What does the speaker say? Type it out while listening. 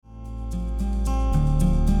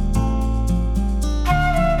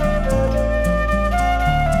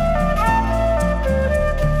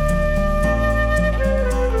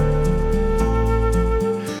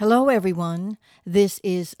everyone. This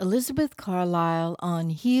is Elizabeth Carlisle on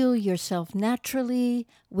Heal Yourself Naturally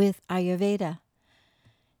with Ayurveda.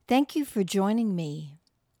 Thank you for joining me.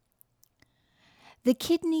 The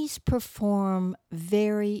kidneys perform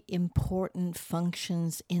very important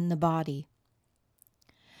functions in the body,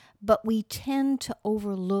 but we tend to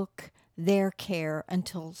overlook their care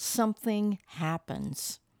until something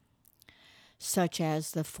happens, such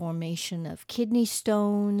as the formation of kidney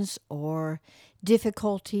stones or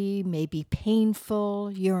difficulty, maybe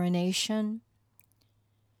painful urination.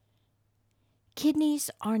 Kidneys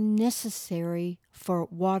are necessary for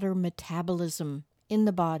water metabolism in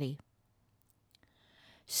the body.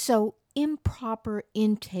 So improper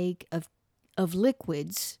intake of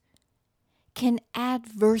liquids can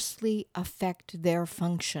adversely affect their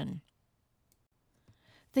function.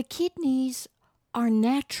 The kidneys are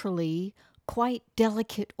naturally quite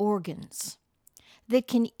delicate organs that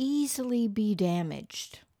can easily be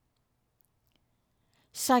damaged.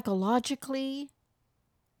 Psychologically,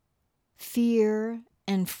 fear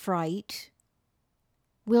and fright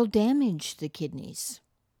will damage the kidneys.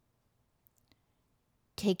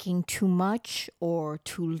 Taking too much or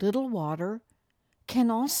too little water can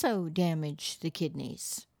also damage the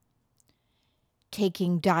kidneys.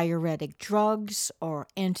 Taking diuretic drugs or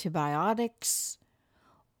antibiotics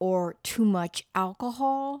or too much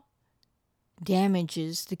alcohol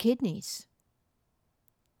damages the kidneys.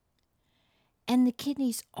 And the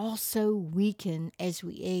kidneys also weaken as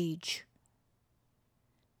we age.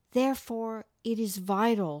 Therefore, it is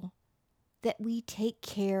vital that we take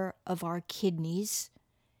care of our kidneys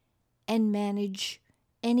and manage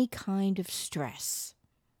any kind of stress.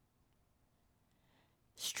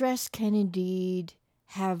 Stress can indeed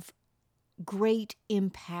have great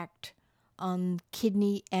impact on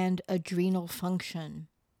kidney and adrenal function.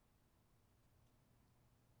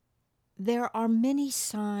 There are many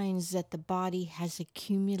signs that the body has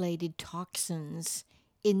accumulated toxins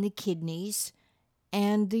in the kidneys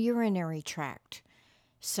and the urinary tract,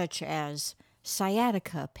 such as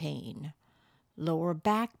sciatica pain, lower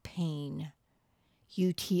back pain,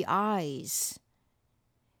 UTIs,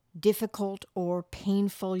 difficult or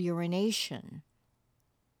painful urination,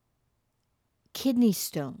 kidney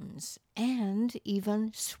stones, and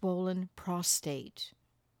even swollen prostate.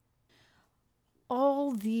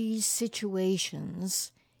 All these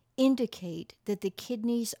situations indicate that the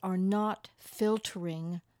kidneys are not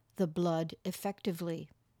filtering the blood effectively.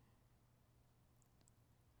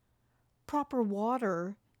 Proper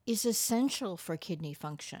water is essential for kidney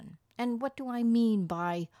function. And what do I mean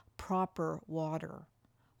by proper water?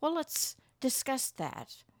 Well, let's discuss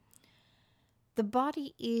that. The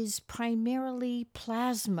body is primarily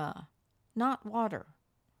plasma, not water.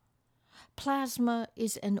 Plasma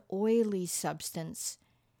is an oily substance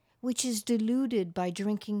which is diluted by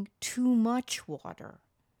drinking too much water,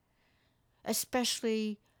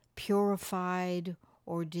 especially purified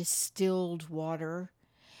or distilled water,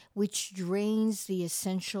 which drains the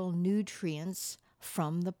essential nutrients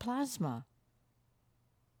from the plasma.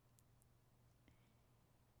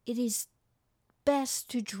 It is best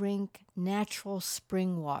to drink natural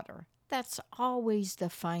spring water. That's always the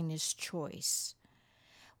finest choice,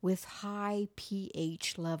 with high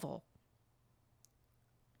pH level.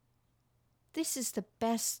 This is the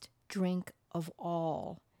best drink of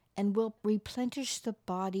all and will replenish the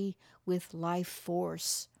body with life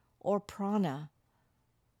force or prana,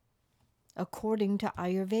 according to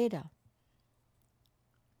Ayurveda.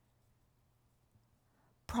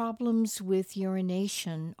 Problems with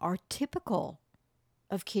urination are typical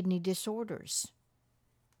of kidney disorders.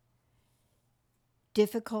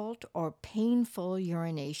 Difficult or painful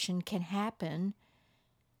urination can happen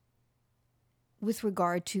with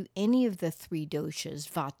regard to any of the three doshas,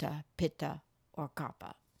 Vata, Pitta, or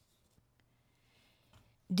Kapha.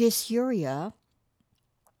 Dysuria,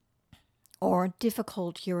 or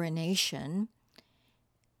difficult urination,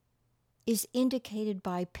 is indicated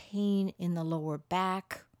by pain in the lower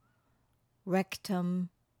back, rectum,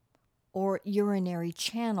 or urinary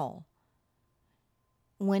channel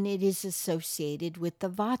when it is associated with the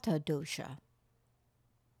Vata dosha.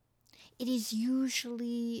 It is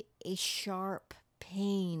usually a sharp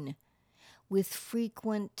pain with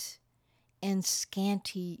frequent and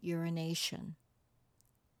scanty urination.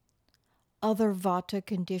 Other Vata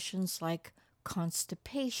conditions like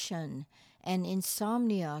constipation and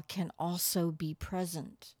insomnia can also be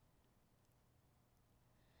present.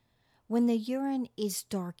 When the urine is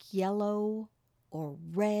dark yellow or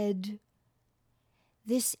red,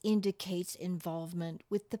 this indicates involvement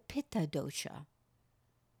with the Pitta dosha.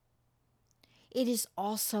 It is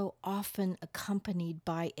also often accompanied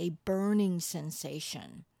by a burning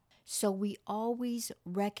sensation, So we always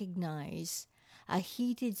recognize a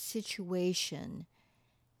heated situation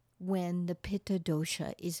when the Pitta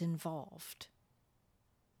dosha is involved.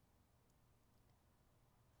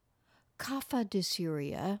 Kapha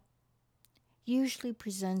dysuria usually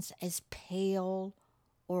presents as pale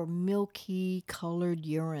or milky colored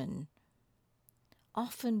urine,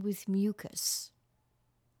 often with mucus.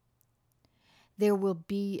 There will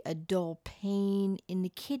be a dull pain in the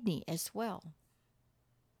kidney as well.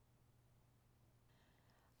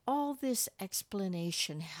 All this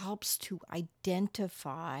explanation helps to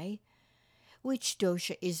identify which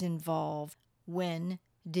dosha is involved when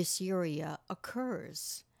dysuria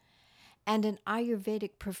occurs. And an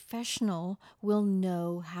Ayurvedic professional will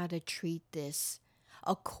know how to treat this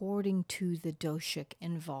according to the doshic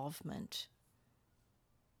involvement.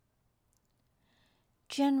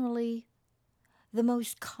 Generally, the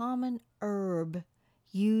most common herb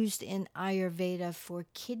used in Ayurveda for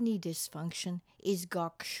kidney dysfunction is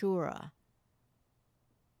Gokshura.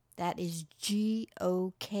 That is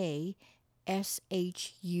Gokhsura,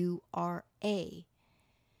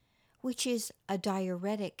 which is a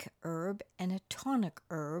diuretic herb and a tonic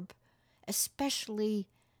herb, especially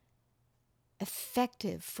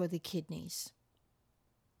effective for the kidneys.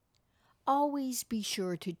 Always be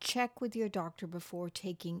sure to check with your doctor before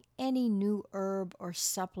taking any new herb or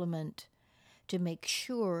supplement to make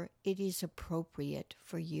sure it is appropriate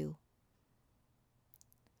for you.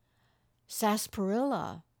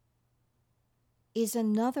 Sarsaparilla is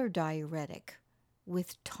another diuretic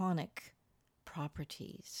with tonic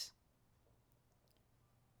properties.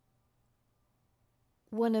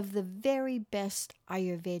 One of the very best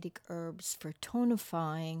Ayurvedic herbs for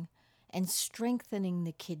tonifying and strengthening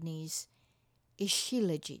the kidneys is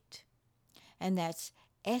Shilajit, and that's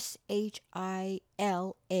Shilajit.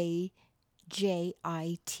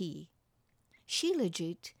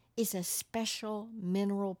 Shilajit is a special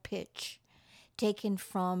mineral pitch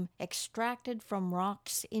extracted from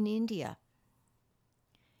rocks in India.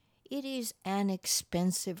 It is an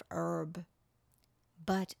expensive herb,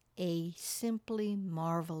 but a simply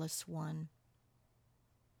marvelous one.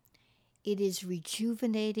 It is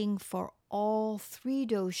rejuvenating for all three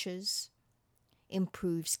doshas,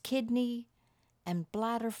 improves kidney and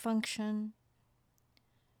bladder function,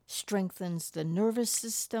 strengthens the nervous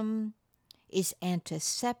system, is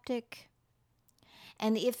antiseptic,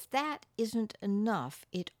 and if that isn't enough,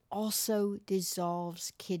 it also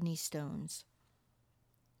dissolves kidney stones.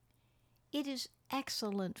 It is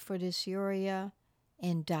excellent for dysuria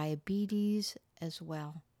and diabetes as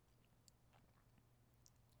well.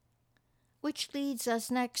 Which leads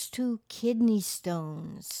us next to kidney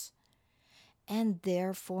stones and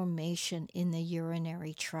their formation in the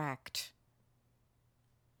urinary tract.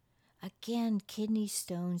 Again, kidney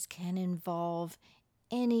stones can involve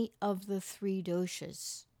any of the three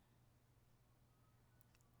doshas.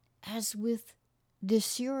 As with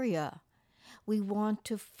dysuria, we want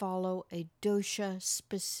to follow a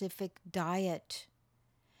dosha-specific diet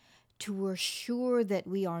to assure that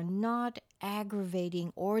we are not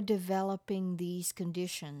aggravating or developing these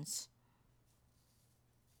conditions.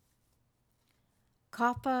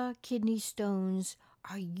 Kapha kidney stones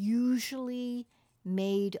are usually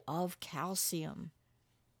made of calcium.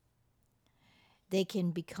 They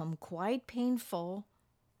can become quite painful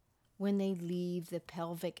when they leave the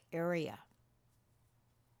pelvic area.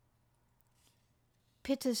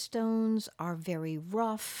 Pitta stones are very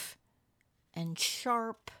rough and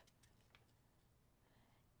sharp,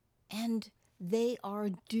 and they are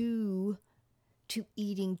due to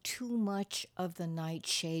eating too much of the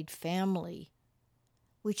nightshade family,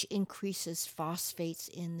 which increases phosphates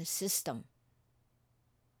in the system.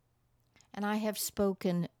 And I have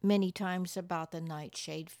spoken many times about the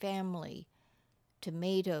nightshade family: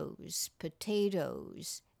 tomatoes,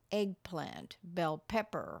 potatoes, eggplant, bell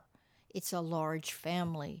pepper. It's a large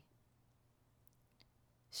family.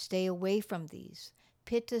 Stay away from these.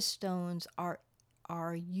 Pitta stones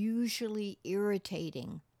are usually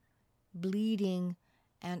irritating, bleeding,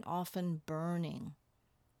 and often burning.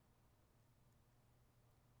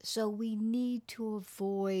 So we need to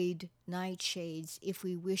avoid nightshades if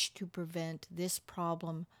we wish to prevent this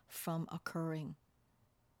problem from occurring.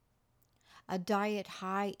 A diet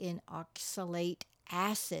high in oxalic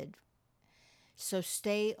acid, so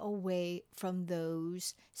stay away from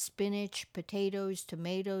those spinach, potatoes,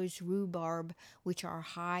 tomatoes, rhubarb, which are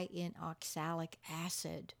high in oxalic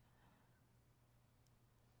acid.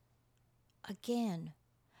 Again,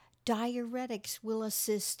 diuretics will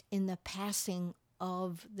assist in the passing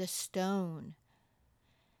of the stone.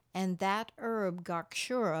 And that herb,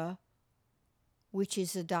 Gokshura, which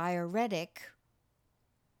is a diuretic,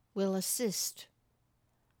 will assist.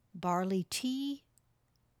 Barley tea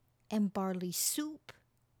and barley soup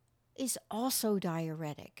is also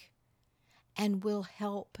diuretic and will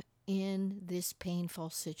help in this painful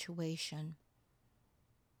situation.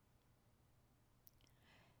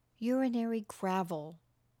 Urinary gravel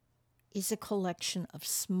is a collection of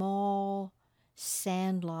small,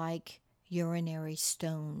 sand-like urinary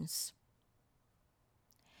stones.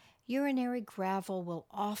 Urinary gravel will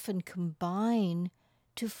often combine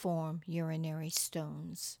to form urinary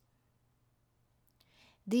stones.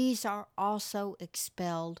 These are also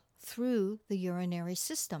expelled through the urinary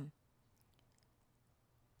system.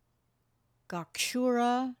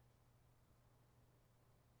 Gokshura,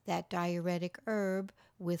 that diuretic herb,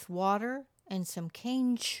 with water and some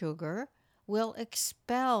cane sugar, will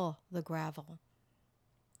expel the gravel.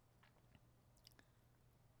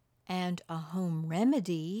 And a home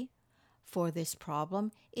remedy for this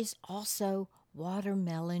problem is also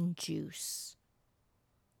watermelon juice.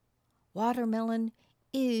 Watermelon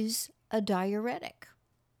is a diuretic.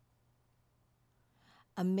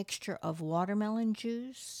 A mixture of watermelon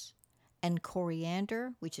juice and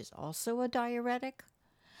coriander, which is also a diuretic,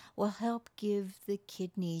 will help give the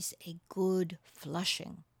kidneys a good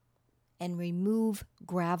flushing and remove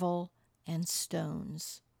gravel and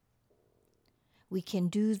stones. We can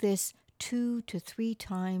do this 2 to 3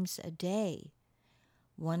 times a day.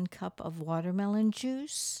 1 cup of watermelon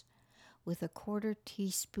juice with a 1/4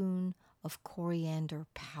 teaspoon of coriander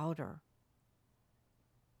powder.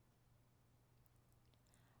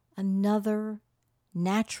 Another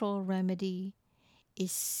natural remedy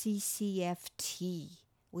is CCFT,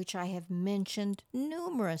 which I have mentioned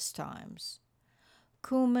numerous times.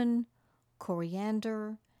 Cumin,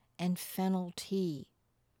 coriander, and fennel tea.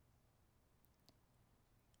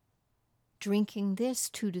 Drinking this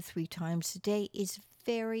 2 to 3 times a day is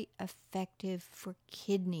very effective for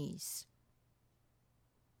kidneys.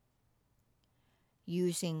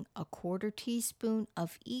 Using a 1/4 teaspoon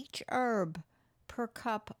of each herb per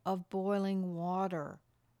cup of boiling water.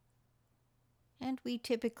 And we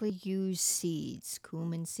typically use seeds,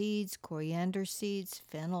 cumin seeds, coriander seeds,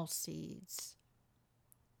 fennel seeds.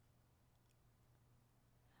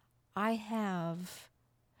 I have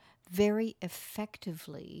very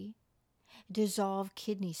effectively dissolved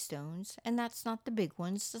kidney stones, and that's not the big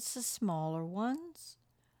ones, that's the smaller ones,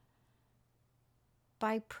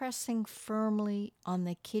 by pressing firmly on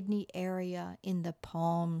the kidney area in the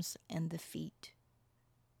palms and the feet.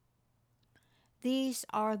 These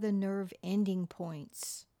are the nerve ending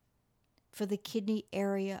points for the kidney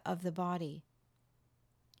area of the body.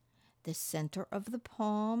 The center of the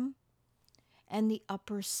palm and the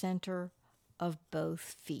upper center of both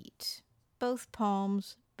feet. Both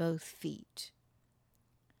palms, both feet.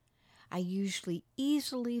 I usually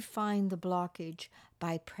easily find the blockage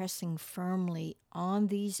by pressing firmly on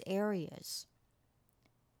these areas.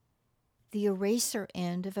 The eraser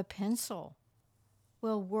end of a pencil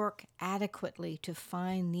will work adequately to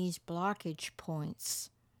find these blockage points.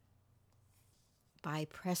 By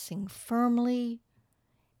pressing firmly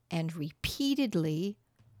and repeatedly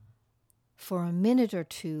for a minute or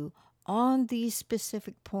 2 on these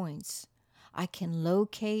specific points, I can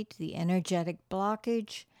locate the energetic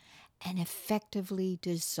blockage and effectively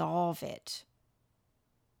dissolve it.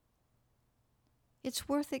 It's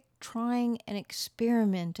worth it trying and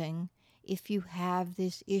experimenting if you have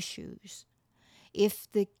these issues.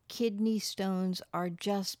 If the kidney stones are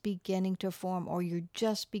just beginning to form or you're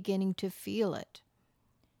just beginning to feel it.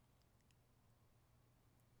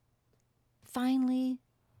 Finally,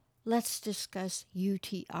 let's discuss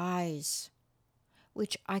UTIs,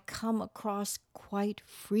 which I come across quite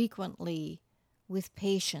frequently with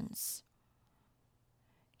patients.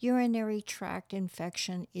 Urinary tract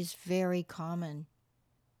infection is very common.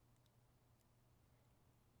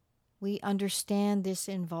 We understand this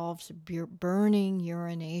involves burning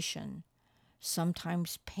urination,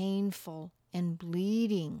 sometimes painful and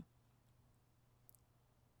bleeding.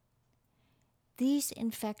 These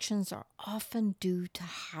infections are often due to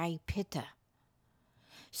high pitta.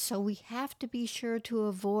 So we have to be sure to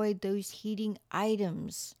avoid those heating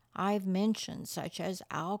items I've mentioned, such as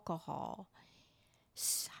alcohol,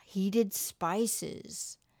 heated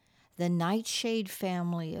spices, the nightshade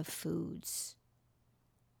family of foods.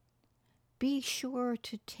 Be sure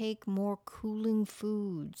to take more cooling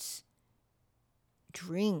foods,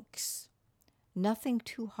 drinks, nothing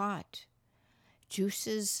too hot.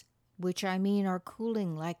 Juices, which I mean are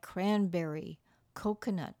cooling, like cranberry,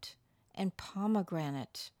 coconut, and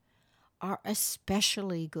pomegranate, are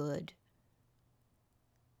especially good.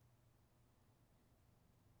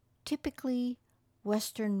 Typically,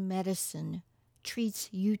 Western medicine treats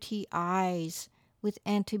UTIs with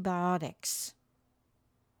antibiotics.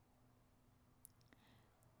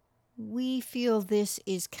 We feel this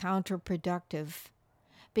is counterproductive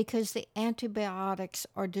because the antibiotics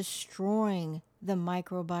are destroying the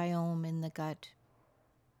microbiome in the gut.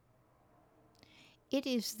 It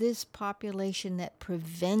is this population that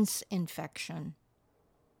prevents infection.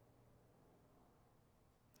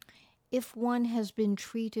 If one has been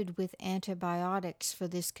treated with antibiotics for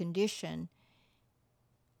this condition,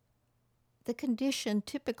 the condition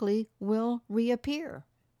typically will reappear.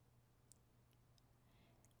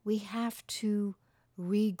 We have to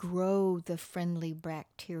regrow the friendly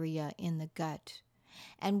bacteria in the gut,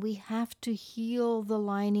 and we have to heal the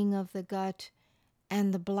lining of the gut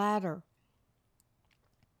and the bladder.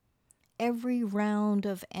 Every round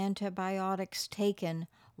of antibiotics taken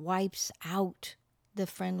wipes out the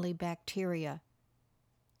friendly bacteria.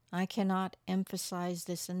 I cannot emphasize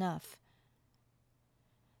this enough.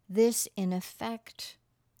 This, in effect,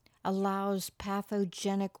 allows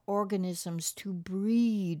pathogenic organisms to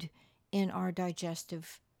breed in our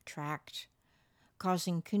digestive tract,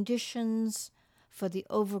 causing conditions for the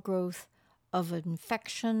overgrowth of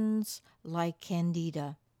infections like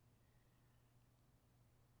Candida.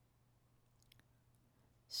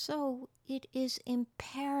 So it is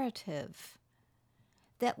imperative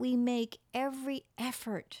that we make every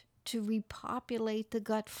effort to repopulate the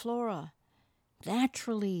gut flora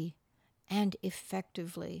naturally and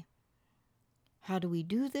effectively. How do we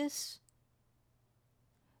do this?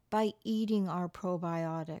 By eating our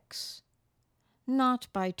probiotics, not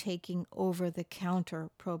by taking over-the-counter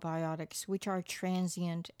probiotics, which are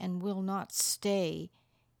transient and will not stay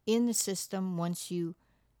in the system once you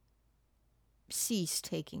cease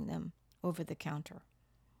taking them over the counter,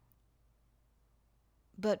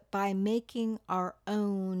 but by making our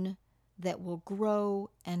own that will grow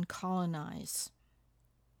and colonize.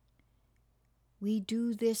 We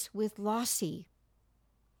do this with lassi,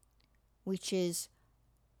 which is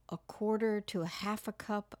a quarter to a half a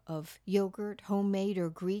cup of yogurt, homemade or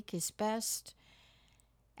Greek is best,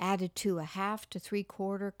 added to a half to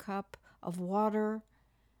 3/4 cup of water,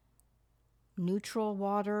 neutral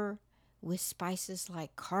water, with spices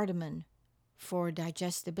like cardamom for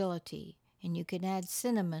digestibility, and you can add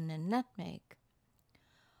cinnamon and nutmeg.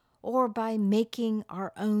 Or by making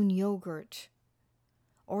our own yogurt,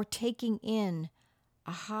 or taking in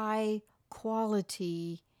a high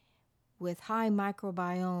quality with high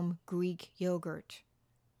microbiome Greek yogurt.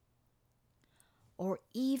 Or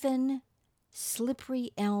even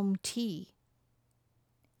slippery elm tea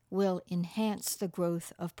will enhance the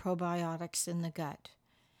growth of probiotics in the gut.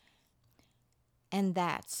 And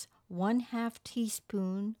that's 1/2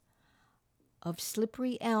 teaspoon of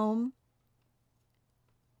slippery elm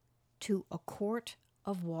to a quart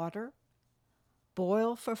of water.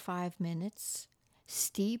 Boil for 5 minutes,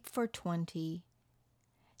 steep for 20,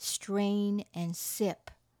 strain and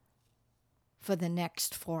sip for the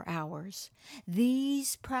next 4 hours.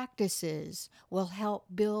 These practices will help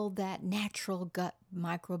build that natural gut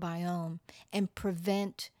microbiome and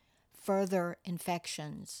prevent further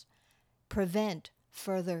infections, prevent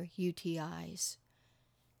further UTIs.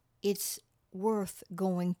 It's worth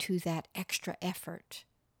going to that extra effort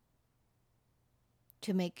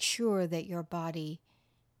to make sure that your body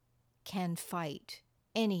can fight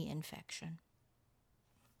any infection.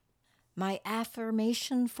 My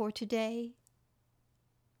affirmation for today: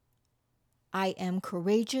 I am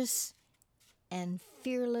courageous and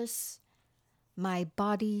fearless. My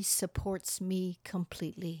body supports me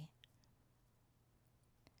completely.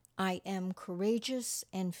 I am courageous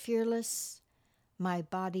and fearless. My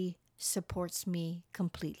body supports me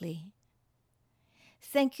completely.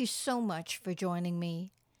 Thank you so much for joining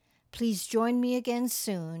me. Please join me again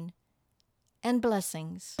soon, and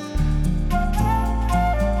blessings.